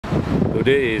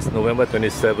Today is November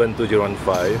 27,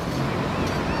 2015.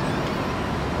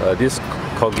 This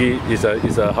Corgi is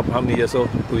a how many years old?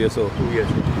 2 years old. 2 years.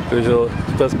 2 years old.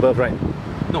 First birth, right?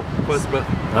 No, first birth.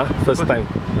 Huh? First time.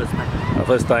 First time.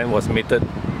 First time was mated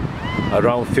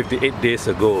around 58 days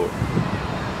ago,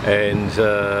 and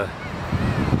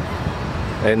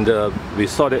we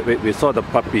saw the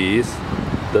puppies.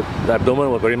 The abdomen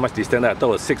was very much distended. I thought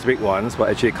it was 6 big ones, but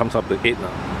actually it comes up to 8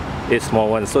 now. 8 small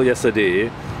ones. So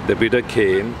yesterday the breeder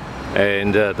came,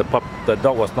 and the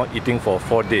dog was not eating for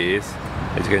 4 days.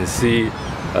 As you can see,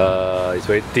 it's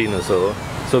very thin also.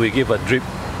 So we give a drip.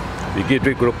 We give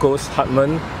drip glucose,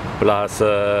 Hartmann, plus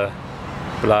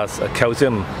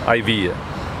calcium IV.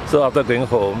 So after going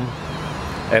home,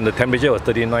 and the temperature was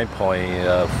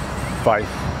 39.5.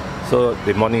 So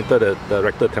they monitored the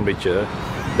rectal temperature.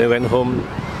 They went home.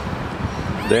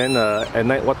 Then at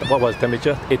night, what was the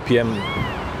temperature? 8 p.m.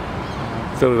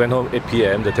 So we went home 8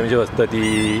 p.m. The temperature was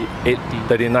 39.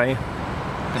 39,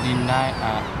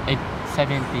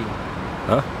 8:70.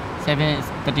 Huh?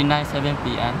 39, 7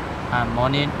 p.m.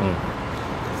 Morning.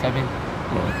 7.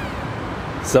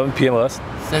 7 p.m. was?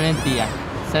 7 p.m.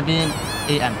 7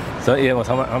 a.m. 7 a.m. was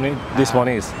how many? This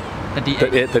morning is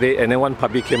 38, and then one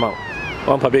puppy came out.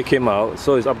 One puppy came out,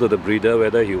 so it's up to the breeder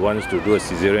whether he wants to do a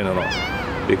Caesarean or not.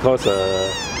 Because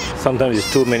sometimes it's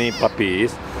too many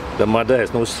puppies, the mother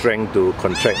has no strength to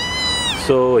contract.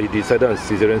 So he decided on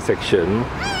Caesarean section.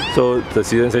 So the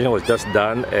Caesarean section was just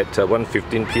done at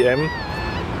 1:15 p.m.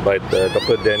 by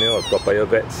Dr. Daniel of Toa Payoh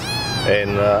vets.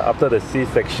 And after the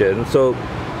C-section, so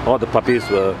all the puppies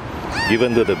were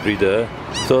given to the breeder.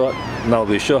 So now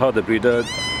we show how the breeder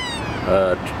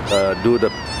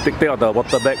take out the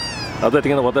water bag. After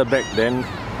taking the water bag, then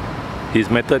his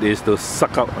method is to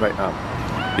suck out right now.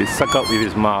 He suck out with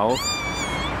his mouth.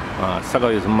 Suck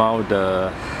out his mouth.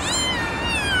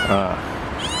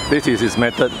 This is his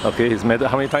method. Okay, his method.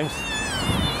 How many times?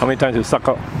 How many times you suck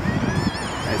out?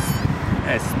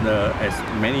 As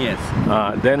many as.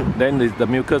 Then the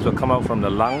mucus will come out from the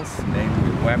lungs. Then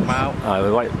you wipe out.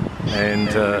 Wipe and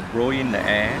blow in the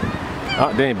air.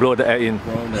 Then you blow the air in.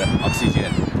 Blow the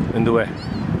oxygen. Into where?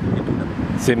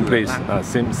 Same place,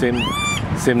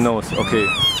 same nose. Okay,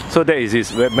 so that is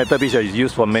his method which is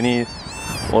used for many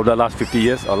over the last 50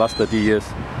 years or last 30 years.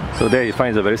 So there he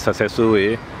finds a very successful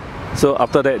way. So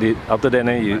after that,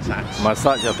 then you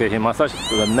massage. Okay, he massage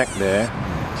to the neck there.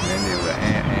 Then you will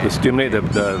to stimulate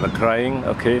the crying.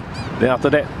 Okay, then after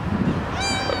that,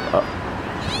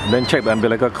 then check the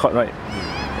umbilical cord, right?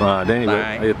 Then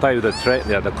you tie with the thread,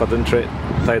 the cotton thread.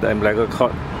 Tie the umbilical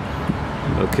cord.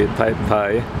 Okay,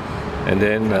 tie. And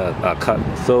then cut.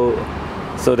 So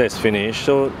that's finished.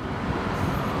 So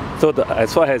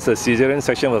as far as the Caesarean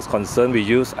section was concerned, we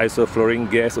use isoflurane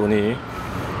gas only.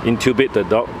 Intubate the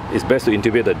dog. It's best to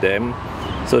intubate the dam,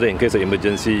 so that in case of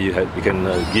emergency, you can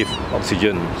give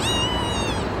oxygen.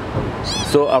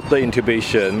 So after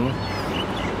intubation,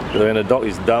 when the dog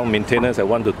is down, maintenance at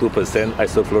 1 to 2%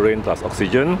 isoflurane plus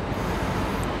oxygen.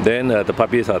 Then the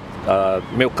puppies are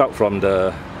milked out from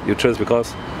the uterus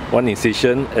because one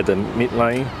incision at the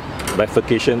midline,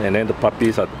 bifurcation, and then the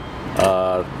puppies are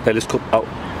telescoped out,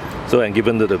 so and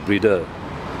given to the breeder.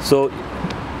 So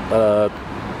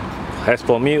as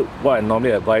for me, what I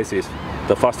normally advise is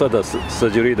the faster the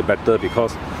surgery the better,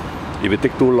 because if it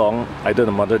takes too long, either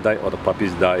the mother die or the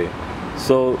puppies die.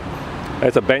 So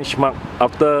as a benchmark,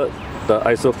 after the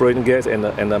isoflurane gas and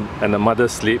the mother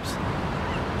sleeps,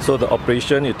 so the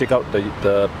operation, you take out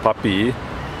the puppy,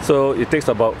 so it takes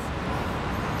about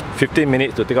 15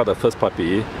 minutes to take out the first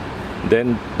puppy.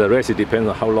 Then the rest, it depends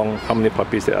on how many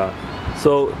puppies there are.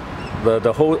 So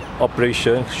the whole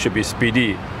operation should be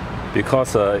speedy,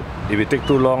 because if it takes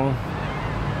too long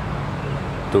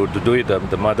to do it,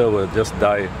 the mother will just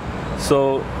die.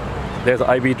 So there's an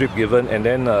IV drip given, and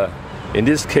then in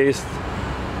this case,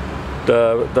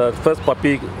 the first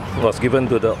puppy was given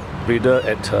to the breeder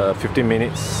at 15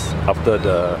 minutes after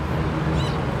the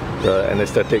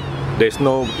anesthetic. There's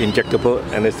no injectable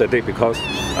anesthetic because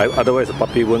otherwise the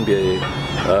puppy won't be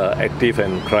active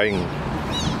and crying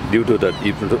due to the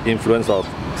influence of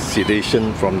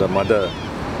sedation from the mother.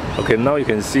 Okay, now you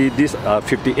can see these are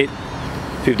 58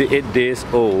 days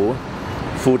old,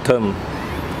 full-term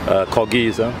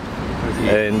Corgis.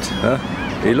 And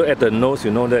you look at the nose,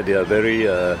 you know that they are very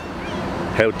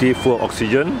healthy, full of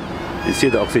oxygen. You see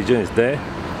the oxygen is there.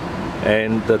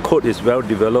 And the coat is well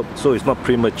developed, so it's not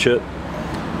premature.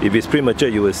 If it's premature,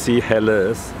 you will see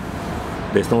hairless.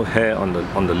 There's no hair on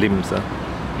the limbs.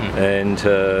 And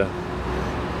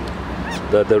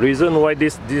the reason why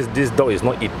this dog is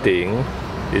not eating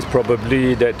is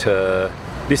probably that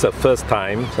this is her first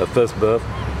time, her first birth,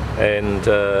 and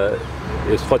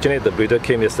it's fortunate the breeder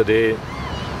came yesterday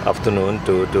afternoon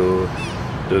to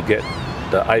get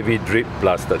the IV drip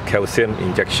plus the calcium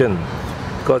injection,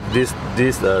 because this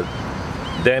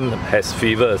dam has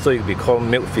fever, so it becomes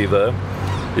milk fever.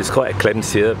 It's called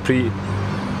eclampsia.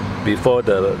 Before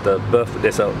the birth,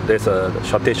 there's a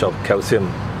shortage of calcium.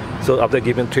 So after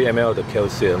giving 3 ml of the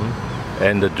calcium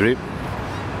and the drip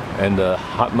and the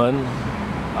Hartmann,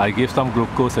 I give some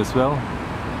glucose as well.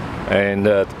 And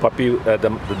the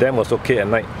dam was okay at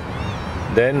night.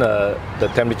 Then the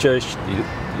temperature,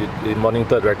 you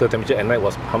monitor the rectal temperature at night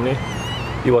was how many?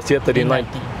 It was here 39.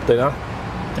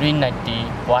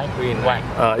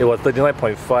 390.1. It was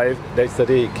 39.5.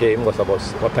 Yesterday it came, was about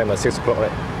what time? 6 o'clock,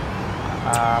 right?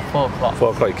 4 o'clock. 4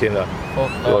 o'clock it came. 4 It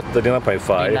was o'clock. 39.5.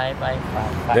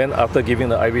 39.5. Then after giving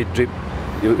the IV drip,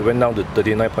 you went down to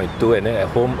 39.2, and then at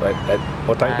home at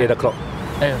what time? 8 o'clock.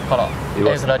 8 o'clock. It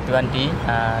was 8 o'clock 20.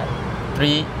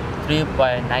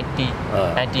 3.90.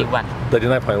 91.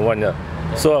 39.1, yeah.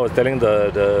 So I was telling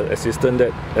the assistant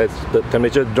that as the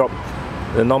temperature dropped,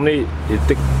 normally it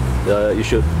take you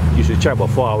should check about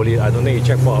 4 hourly. I don't think he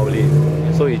checked 4 hourly.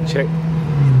 So he checked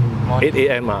 8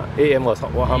 a.m. 8 a.m. was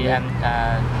how many?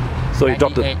 So it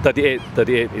dropped to 38.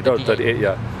 It dropped to 38,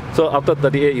 yeah. So after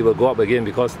 38, it will go up again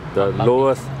because the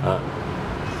lowest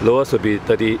will be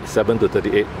 37 to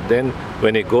 38. Then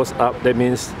when it goes up, that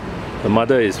means the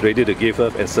mother is ready to give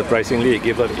birth, and surprisingly, it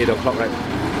gave birth 8 o'clock, right?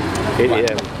 8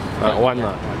 a.m. 1.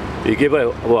 He gave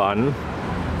birth at 1,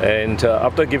 and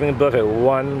after giving birth at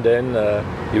 1, then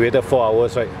he waited 4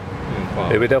 hours, right?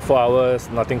 He waited 4 hours,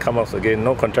 nothing comes out again,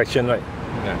 no contraction, right?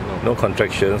 Yeah, No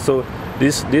contraction. So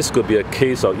this could be a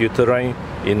case of uterine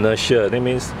inertia. That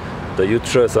means the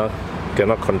uterus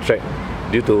cannot contract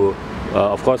due to,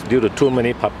 of course, due to too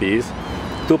many puppies.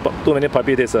 Too many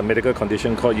puppies, there's a medical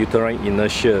condition called uterine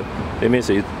inertia. That means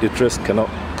the uterus cannot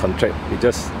contract. It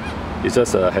just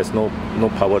has no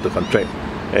power to contract.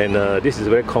 And this is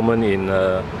very common in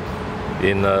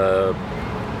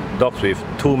dogs with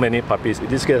too many puppies. In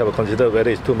this case, I will consider whether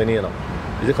it's too many or not.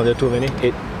 Is it considered too many?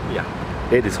 8? Yeah.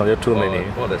 8 is considered too many.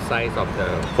 For the size of the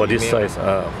For this size,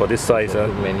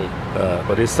 too many.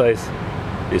 for this size,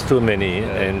 it's too many,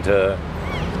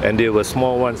 and they were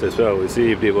small ones as well. You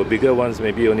see, if they were bigger ones,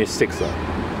 maybe only 6,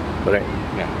 correct?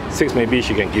 Yeah. 6 maybe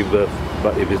she can give birth,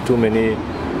 but if it's too many,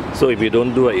 so if you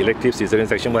don't do an elective cesarean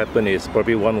section, what happens is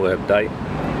probably one will have died,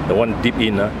 the one deep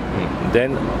in.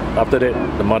 Then after that,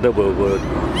 the mother will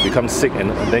become sick,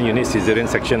 and then you need cesarean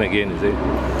section again. You see.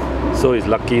 So it's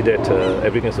lucky that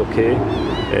everything is okay.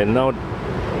 And now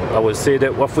I would say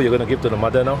that what food you're going to give to the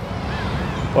mother now?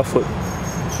 What food?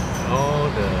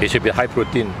 It should be high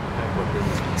protein.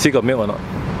 She got milk or not?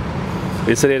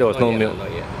 Yesterday there was no milk.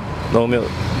 Not yet. No milk.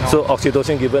 No. So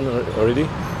oxytocin given already? I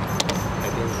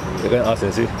think You can ask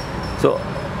and see. So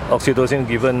oxytocin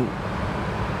given,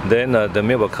 then the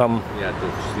milk will come. yeah,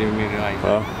 to stimulate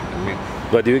the milk.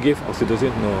 But do you give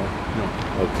oxytocin? No. No.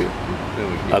 Okay. So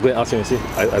we I'll go and ask him and see.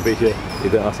 I wait here. You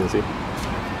go and ask and see.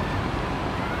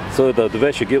 So the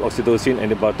vet should give oxytocin,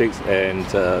 antibiotics, and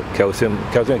calcium.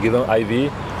 Calcium is given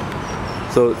IV.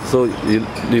 So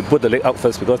you put the leg out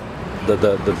first because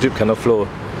the drip cannot flow.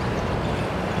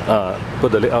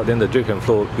 Put the leg out, then the drip can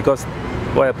flow. Because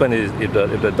what happens is if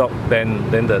the dog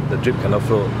bend, then the drip cannot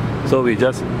flow. So we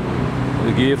give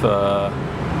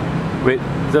wait,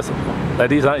 just like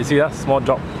this. You see, small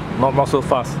drop, not so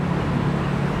fast.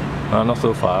 Not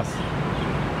so fast.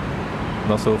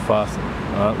 Not so fast.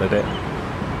 Like that.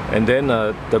 And then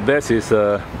the best is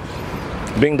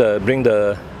bring to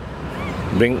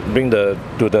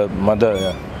the mother.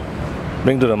 Yeah.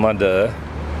 Bring to the mother.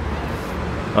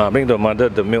 Bring to the mother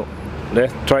the milk.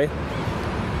 Let's try.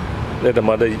 Let the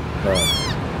mother.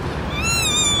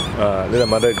 Let the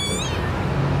mother.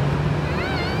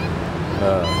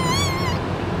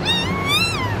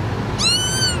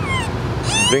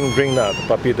 Bring the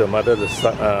puppy to the mother to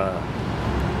suck,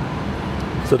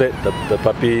 so that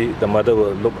the mother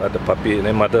will look at the puppy, and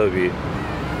then mother will be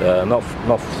not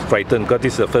frightened, because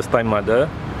this is the first time mother.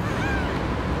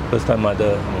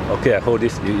 Okay, I hold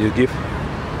this. You give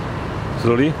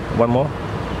slowly. One more.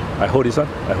 I hold this one.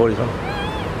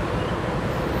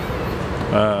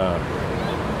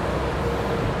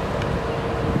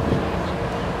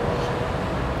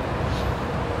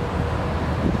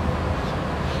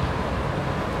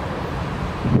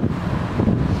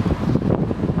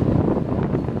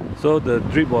 So the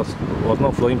drip was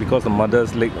not flowing because the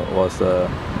mother's leg was, the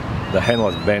hand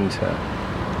was bent.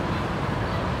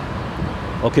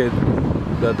 Okay,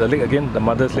 the leg again, the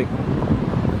mother's leg.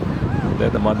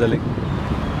 The mother leg.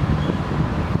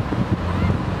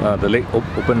 The leg,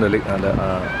 open the leg.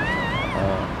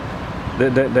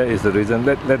 That is the reason.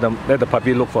 Let the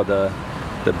puppy look for the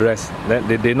breast.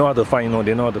 They know how to find.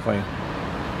 They know how to find.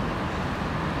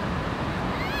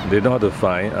 They know how to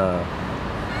find.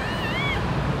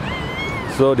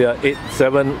 So there are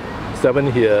 7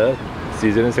 here,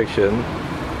 Caesarean section,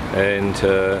 and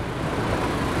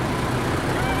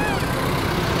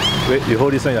wait, you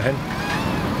hold this on your hand.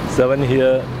 7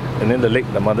 here, and then the leg,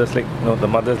 the mother's leg. No, the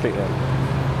mother's leg.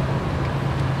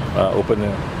 Open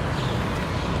here.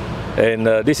 And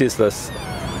this is the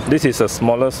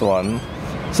smallest one.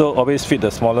 So always feed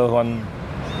the smaller one.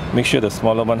 Make sure the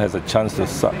smaller one has a chance to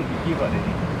suck.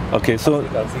 Okay, so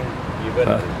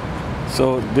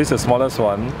so this is the smallest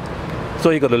one.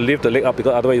 So you got to lift the leg up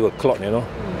because otherwise it will clot, you know.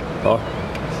 Oh.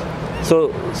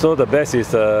 So the best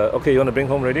is okay. You want to bring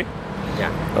home ready?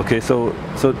 Yeah. Okay, so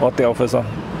all take out first, Then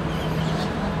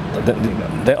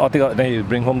all take out. Then you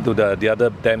bring home to the other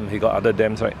dam. He got other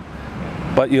dams, right?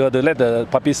 But you have to let the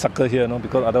puppy suckle here, no?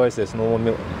 Because otherwise there's no more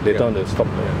milk. Later on they'll stop.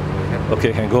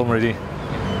 Okay, can go home already.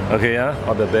 Okay, yeah.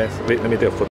 All the best. Wait, let me take a photo.